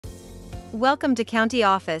Welcome to County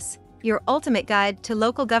Office, your ultimate guide to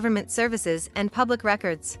local government services and public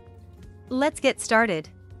records. Let's get started.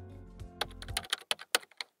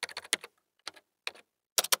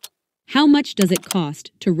 How much does it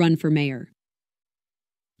cost to run for mayor?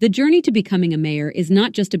 The journey to becoming a mayor is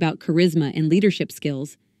not just about charisma and leadership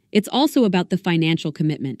skills, it's also about the financial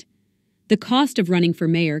commitment. The cost of running for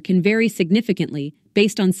mayor can vary significantly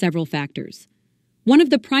based on several factors. One of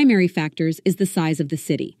the primary factors is the size of the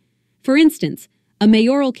city. For instance, a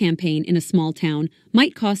mayoral campaign in a small town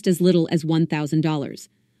might cost as little as $1,000,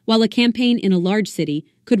 while a campaign in a large city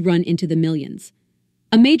could run into the millions.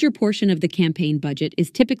 A major portion of the campaign budget is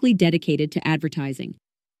typically dedicated to advertising.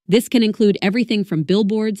 This can include everything from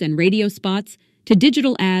billboards and radio spots to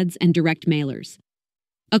digital ads and direct mailers.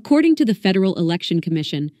 According to the Federal Election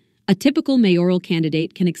Commission, a typical mayoral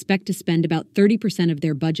candidate can expect to spend about 30% of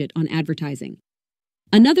their budget on advertising.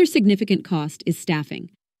 Another significant cost is staffing.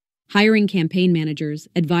 Hiring campaign managers,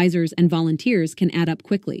 advisors, and volunteers can add up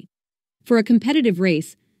quickly. For a competitive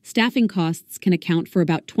race, staffing costs can account for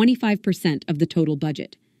about 25% of the total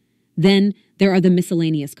budget. Then, there are the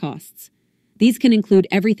miscellaneous costs. These can include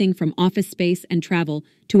everything from office space and travel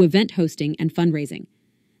to event hosting and fundraising.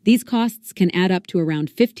 These costs can add up to around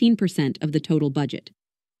 15% of the total budget.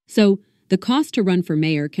 So, the cost to run for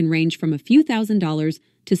mayor can range from a few $1,000s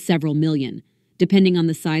to several million, depending on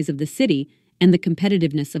the size of the city and the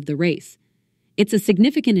competitiveness of the race. It's a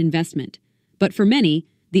significant investment, but for many,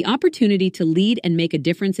 the opportunity to lead and make a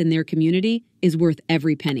difference in their community is worth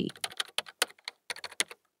every penny.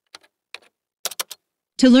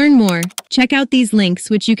 To learn more, check out these links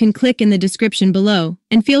which you can click in the description below,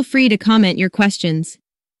 and feel free to comment your questions.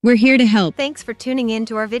 We're here to help. Thanks for tuning in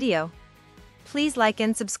to our video. Please like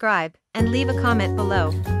and subscribe, and leave a comment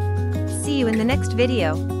below. See you in the next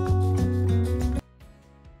video.